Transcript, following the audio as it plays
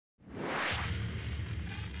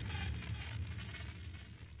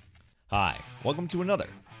Hi, welcome to another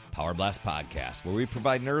Power Blast podcast where we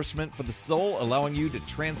provide nourishment for the soul, allowing you to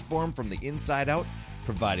transform from the inside out,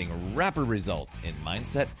 providing rapid results in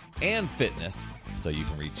mindset and fitness so you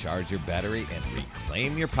can recharge your battery and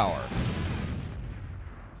reclaim your power.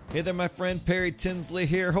 Hey there, my friend. Perry Tinsley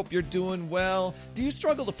here. Hope you're doing well. Do you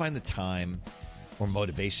struggle to find the time or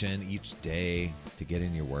motivation each day to get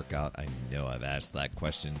in your workout? I know I've asked that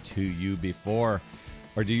question to you before.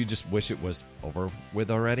 Or do you just wish it was over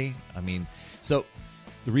with already? So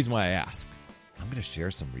the reason why I ask, I'm going to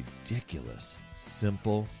share some ridiculous,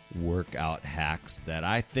 simple workout hacks that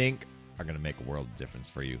I think are going to make a world of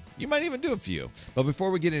difference for you. You might even do a few. But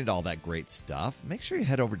before we get into all that great stuff, make sure you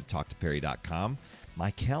head over to talktoperry.com.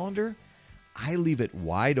 My calendar, I leave it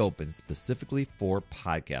wide open specifically for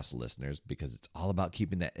podcast listeners because it's all about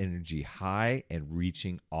keeping that energy high and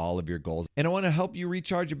reaching all of your goals. And I want to help you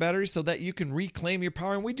recharge your battery so that you can reclaim your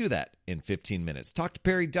power. And we do that in 15 minutes.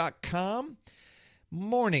 Talktoperry.com.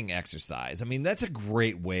 Morning exercise. That's a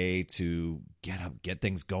great way to get up, get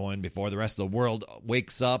things going before the rest of the world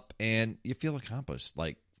wakes up and you feel accomplished.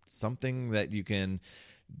 Like something that you can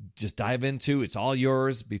just dive into. It's all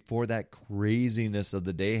yours before that craziness of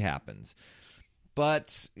the day happens.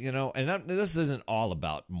 But, this isn't all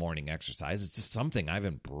about morning exercise. It's just something I've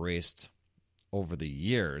embraced over the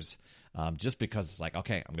years just because it's like,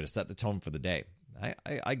 okay, I'm going to set the tone for the day.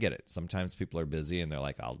 I get it. Sometimes people are busy and they're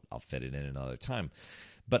like, I'll fit it in another time.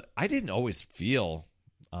 But I didn't always feel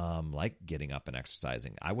like getting up and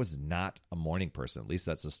exercising. I was not a morning person. At least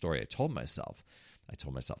that's the story I told myself.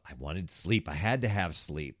 I wanted sleep. I had to have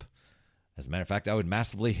sleep. As a matter of fact, I would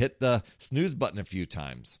massively hit the snooze button a few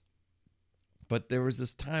times. But there was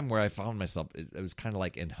this time where I found myself, it was kind of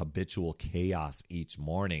like in habitual chaos each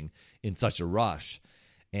morning in such a rush.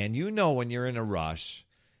 And when you're in a rush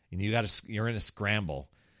and you're in a scramble,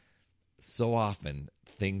 so often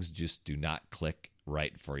things just do not click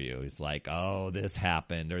right for you. It's like, oh, this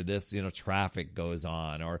happened, or this, traffic goes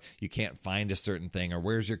on, or you can't find a certain thing, or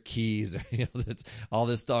where's your keys, or, that's all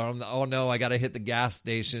this stuff. Oh no, I got to hit the gas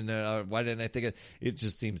station. Why didn't I think of it? It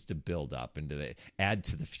just seems to build up and add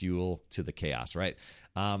to the fuel to the chaos, right?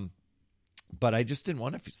 But I just didn't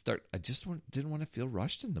want to didn't want to feel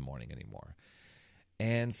rushed in the morning anymore.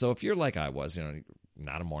 And so if you're like I was,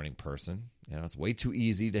 not a morning person, it's way too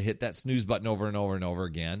easy to hit that snooze button over and over and over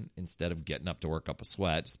again instead of getting up to work up a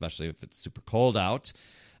sweat, especially if it's super cold out.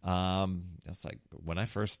 It's like when I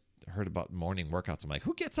first heard about morning workouts, I'm like,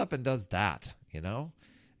 who gets up and does that? I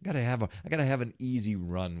gotta have an easy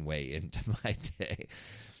runway into my day.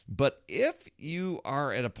 But if you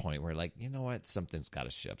are at a point where like, something's got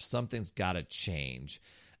to shift, something's got to change,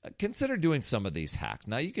 consider doing some of these hacks.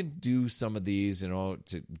 Now, you can do some of these, to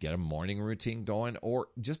get a morning routine going, or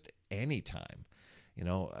just any time.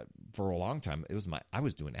 For a long time, I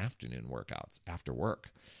was doing afternoon workouts after work.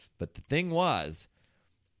 But the thing was,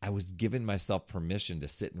 I was giving myself permission to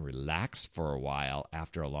sit and relax for a while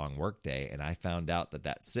after a long work day, and I found out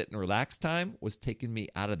that sit and relax time was taking me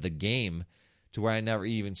out of the game to where I never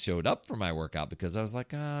even showed up for my workout because I was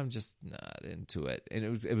like, I'm just not into it. And it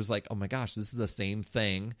was like, oh my gosh, this is the same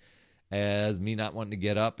thing as me not wanting to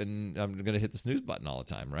get up and I'm going to hit the snooze button all the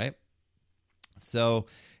time, right? So,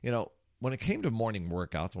 when it came to morning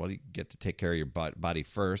workouts, well, you get to take care of your body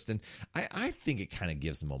first. And I think it kind of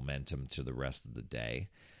gives momentum to the rest of the day.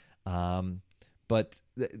 But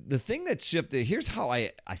the thing that shifted, here's how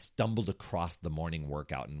I stumbled across the morning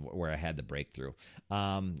workout and where I had the breakthrough.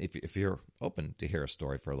 If you're open to hear a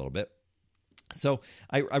story for a little bit. So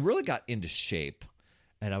I really got into shape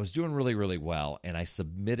and I was doing really, really well. And I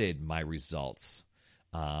submitted my results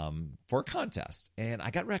for a contest and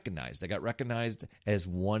I got recognized. I got recognized as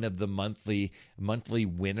one of the monthly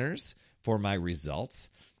winners for my results.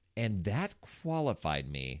 And that qualified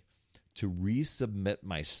me to resubmit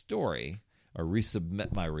my story or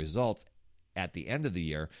resubmit my results at the end of the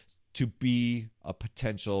year to be a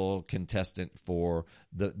potential contestant for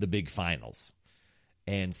the big finals.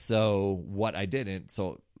 And so what I did,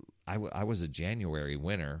 I was a January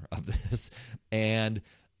winner of this, and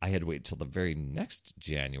I had to wait till the very next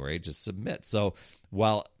January to submit. So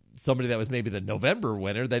while somebody that was maybe the November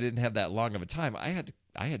winner, they didn't have that long of a time, I had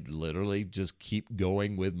to literally just keep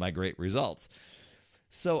going with my great results.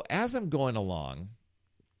 So as I'm going along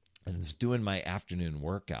and was doing my afternoon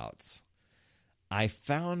workouts, I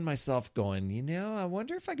found myself going, I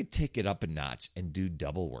wonder if I could take it up a notch and do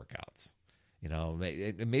double workouts.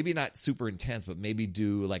 Maybe not super intense, but maybe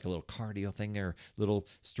do like a little cardio thing or little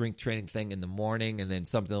strength training thing in the morning and then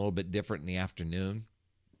something a little bit different in the afternoon.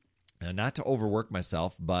 And not to overwork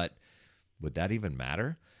myself, but would that even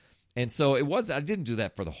matter? And so I didn't do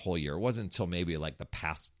that for the whole year. It wasn't until maybe like the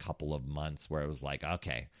past couple of months where I was like,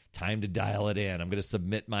 okay, time to dial it in. I'm going to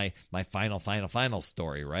submit my final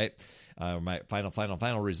story, right? My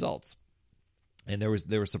final results. And there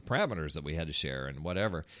were some parameters that we had to share and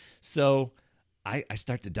whatever. So I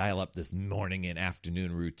start to dial up this morning and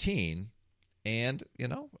afternoon routine. And,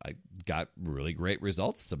 I got really great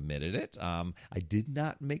results, submitted it. I did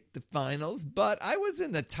not make the finals, but I was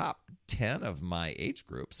in the top 10 of my age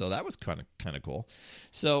group. So that was kind of cool.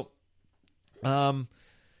 So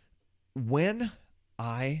when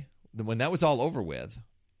that was all over with,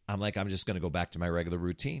 I'm like, I'm just going to go back to my regular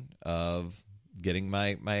routine of getting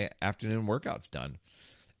my afternoon workouts done.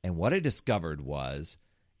 And what I discovered was,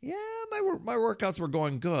 my workouts were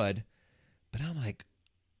going good, but I'm like,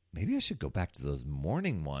 maybe I should go back to those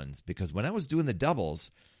morning ones, because when I was doing the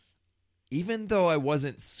doubles, even though I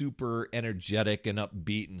wasn't super energetic and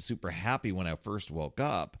upbeat and super happy when I first woke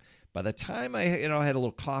up, by the time I had a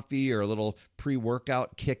little coffee or a little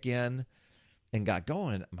pre-workout kick in and got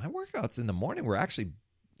going, my workouts in the morning were actually,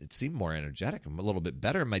 it seemed more energetic. I'm a little bit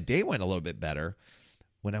better. My day went a little bit better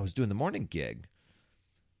when I was doing the morning gig.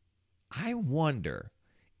 I wonder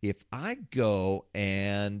if I go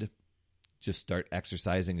and just start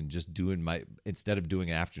exercising and just instead of doing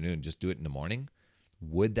an afternoon, just do it in the morning,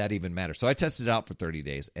 would that even matter? So I tested it out for 30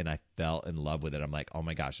 days and I fell in love with it. I'm like, oh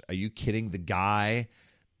my gosh, are you kidding? The guy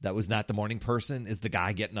that was not the morning person is the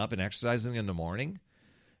guy getting up and exercising in the morning.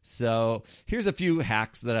 So here's a few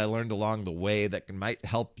hacks that I learned along the way that might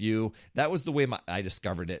help you. That was the way I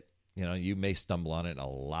discovered it. You may stumble on it a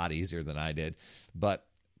lot easier than I did, but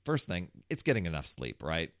first thing, it's getting enough sleep,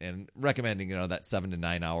 right? And recommending, that 7 to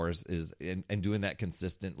 9 hours is, and doing that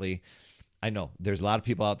consistently. I know there's a lot of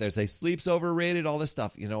people out there say sleep's overrated, all this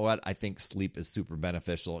stuff. You know what? I think sleep is super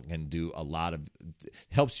beneficial and can do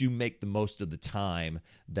helps you make the most of the time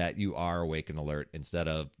that you are awake and alert instead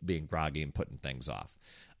of being groggy and putting things off.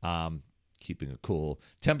 Keeping a cool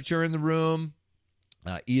temperature in the room,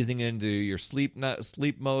 easing into your sleep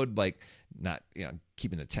mode, like not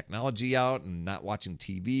keeping the technology out and not watching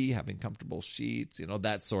TV, having comfortable sheets,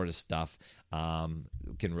 that sort of stuff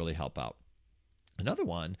can really help out. Another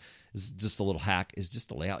one is just a little hack, is just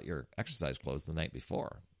to lay out your exercise clothes the night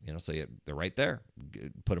before. So they're right there.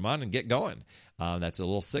 Put them on and get going. That's a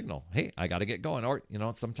little signal. Hey, I got to get going. Or,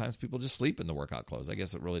 sometimes people just sleep in the workout clothes. I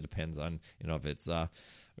guess it really depends on, if it's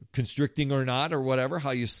constricting or not or whatever,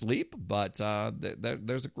 how you sleep. But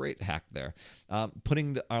there's a great hack there.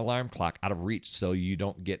 Putting the alarm clock out of reach so you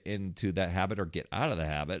don't get into that habit or get out of the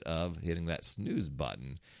habit of hitting that snooze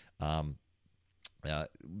button.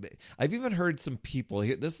 I've even heard some people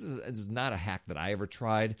here. This is not a hack that I ever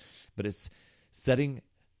tried, but it's setting.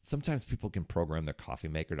 Sometimes people can program their coffee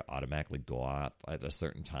maker to automatically go off at a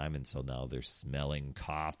certain time, and so now they're smelling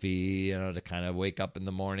coffee, to kind of wake up in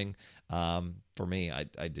the morning. For me, I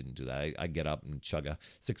didn't do that. I get up and chug a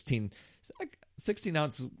 16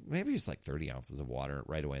 ounces, maybe it's like 30 ounces of water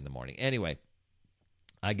right away in the morning. Anyway,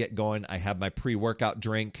 I get going. I have my pre-workout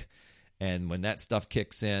drink. And when that stuff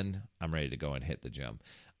kicks in, I'm ready to go and hit the gym.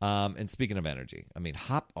 And speaking of energy,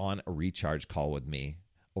 hop on a recharge call with me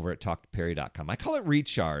over at talktoperry.com. I call it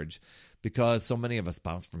recharge because so many of us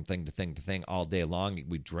bounce from thing to thing to thing all day long.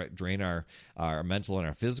 We drain our mental and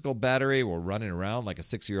our physical battery. We're running around like a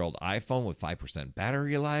 6-year-old iPhone with 5%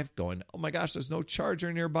 battery life going, oh my gosh, there's no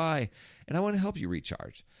charger nearby. And I want to help you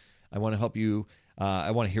recharge. I want to help you.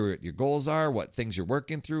 I want to hear what your goals are, what things you're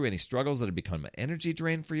working through, any struggles that have become an energy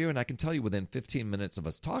drain for you. And I can tell you within 15 minutes of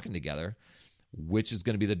us talking together, which is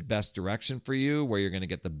going to be the best direction for you, where you're going to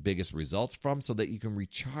get the biggest results from, so that you can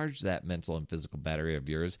recharge that mental and physical battery of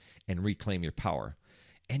yours and reclaim your power.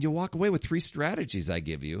 And you'll walk away with 3 strategies I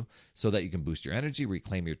give you so that you can boost your energy,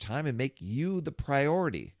 reclaim your time, and make you the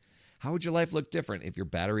priority. How would your life look different if your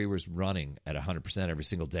battery was running at 100% every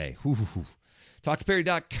single day?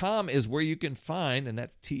 TalkToPerry.com is where you can find, and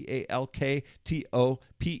that's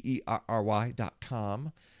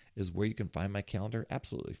TalkToPerry.com is where you can find my calendar.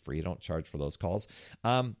 Absolutely free. You don't charge for those calls.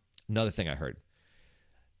 Another thing I heard,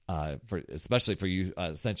 especially for you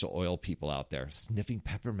essential oil people out there, sniffing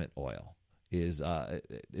peppermint oil is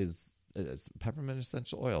peppermint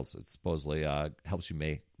essential oils. It supposedly helps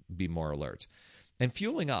you be more alert. And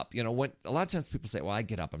fueling up, when a lot of times people say, well, I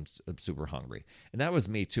get up, I'm super hungry. And that was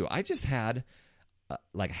me too. I just had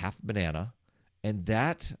like half a banana, and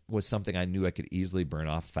that was something I knew I could easily burn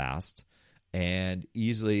off fast, and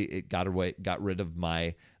easily it got rid of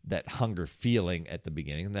that hunger feeling at the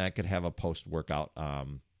beginning, and then I could have a post-workout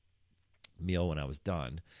meal when I was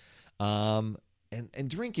done. And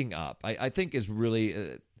drinking up, I think is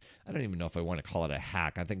really I don't even know if I want to call it a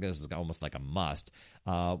hack. I think this is almost like a must.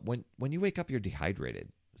 When you wake up, you're dehydrated.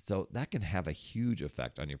 So that can have a huge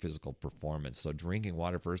effect on your physical performance. So drinking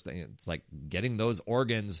water first thing, it's like getting those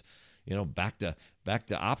organs, back to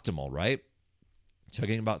optimal, right?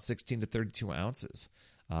 Chugging about 16 to 32 ounces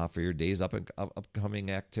for your day's upcoming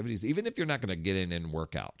activities, even if you're not going to get in and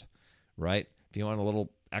work out, right? If you want a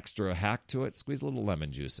little extra hack to it, squeeze a little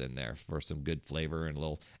lemon juice in there for some good flavor and a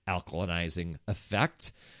little alkalinizing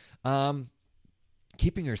effect.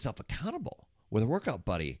 Keeping yourself accountable with a workout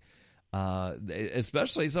buddy,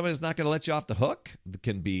 especially somebody that's not going to let you off the hook,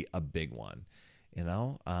 can be a big one,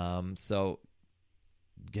 So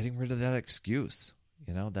getting rid of that excuse,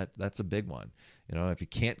 that's a big one. If you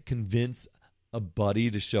can't convince a buddy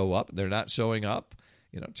to show up, they're not showing up,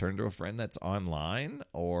 turn to a friend that's online,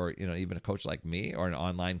 or, even a coach like me, or an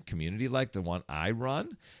online community like the one I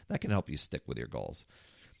run that can help you stick with your goals.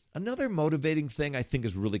 Another motivating thing I think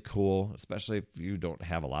is really cool, especially if you don't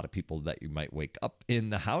have a lot of people that you might wake up in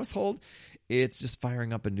the household, it's just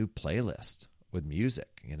firing up a new playlist with music,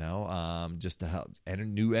 just to help,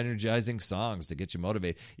 and new energizing songs to get you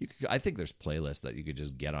motivated. I think there's playlists that you could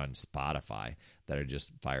just get on Spotify that are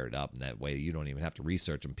just fired up, and that way you don't even have to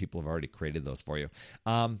research them. People have already created those for you.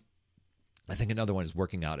 I think another one is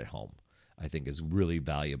working out at home. I think is really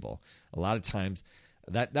valuable. A lot of times,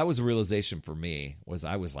 that was a realization for me, was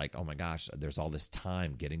I was like, oh my gosh, there's all this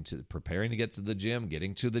time preparing to get to the gym,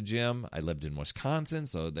 getting to the gym. I lived in Wisconsin,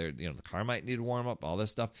 so there, the car might need to warm up, all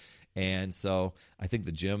this stuff. And so I think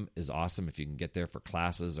the gym is awesome if you can get there for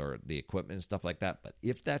classes or the equipment and stuff like that. But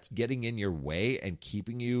if that's getting in your way and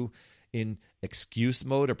keeping you in excuse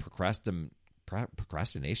mode or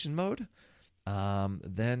procrastination mode,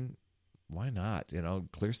 then why not?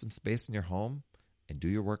 Clear some space in your home and do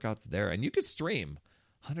your workouts there. And you could stream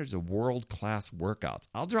hundreds of world-class workouts.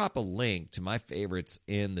 I'll drop a link to my favorites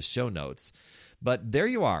in the show notes. But there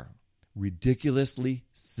you are. Ridiculously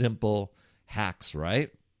simple hacks, right?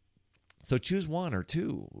 So choose one or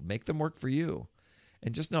two. Make them work for you.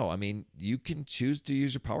 And just know, you can choose to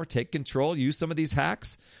use your power, take control, use some of these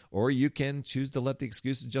hacks, or you can choose to let the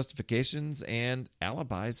excuses, justifications, and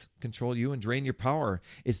alibis control you and drain your power.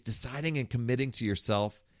 It's deciding and committing to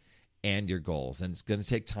yourself and your goals. And it's going to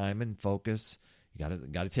take time and focus. You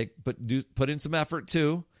got to put in some effort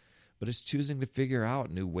too, but it's choosing to figure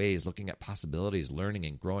out new ways, looking at possibilities, learning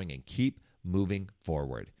and growing, and keep moving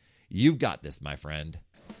forward. You've got this, my friend.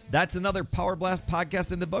 That's another Power Blast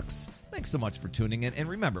podcast in the books. Thanks so much for tuning in. And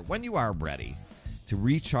remember, when you are ready to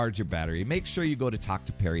recharge your battery, make sure you go to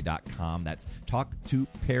talktoperry.com. That's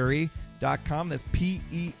talktoperry.com. That's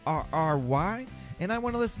Perry. And I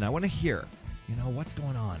want to listen. I want to hear, what's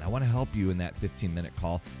going on. I want to help you in that 15-minute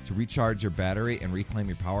call to recharge your battery and reclaim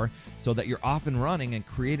your power so that you're off and running and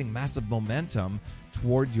creating massive momentum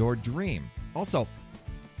toward your dream. Also,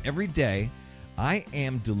 every day I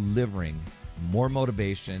am delivering more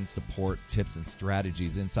motivation, support, tips, and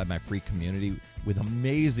strategies inside my free community with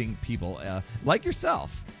amazing people like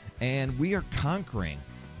yourself. And we are conquering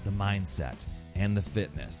the mindset and the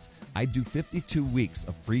fitness. I do 52 weeks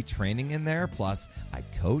of free training in there. Plus, I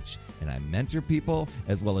coach and I mentor people,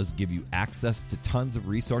 as well as give you access to tons of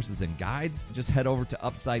resources and guides. Just head over to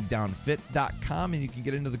UpsideDownFit.com and you can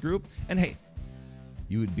get into the group. And hey,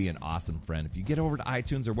 you would be an awesome friend if you get over to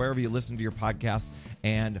iTunes or wherever you listen to your podcast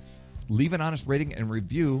and leave an honest rating and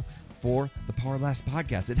review for the Power Blast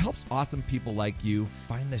podcast. It helps awesome people like you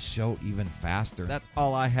find the show even faster. That's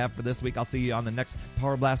all I have for this week. I'll see you on the next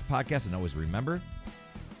Power Blast podcast. And always remember,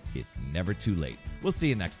 it's never too late. We'll see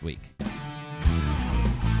you next week.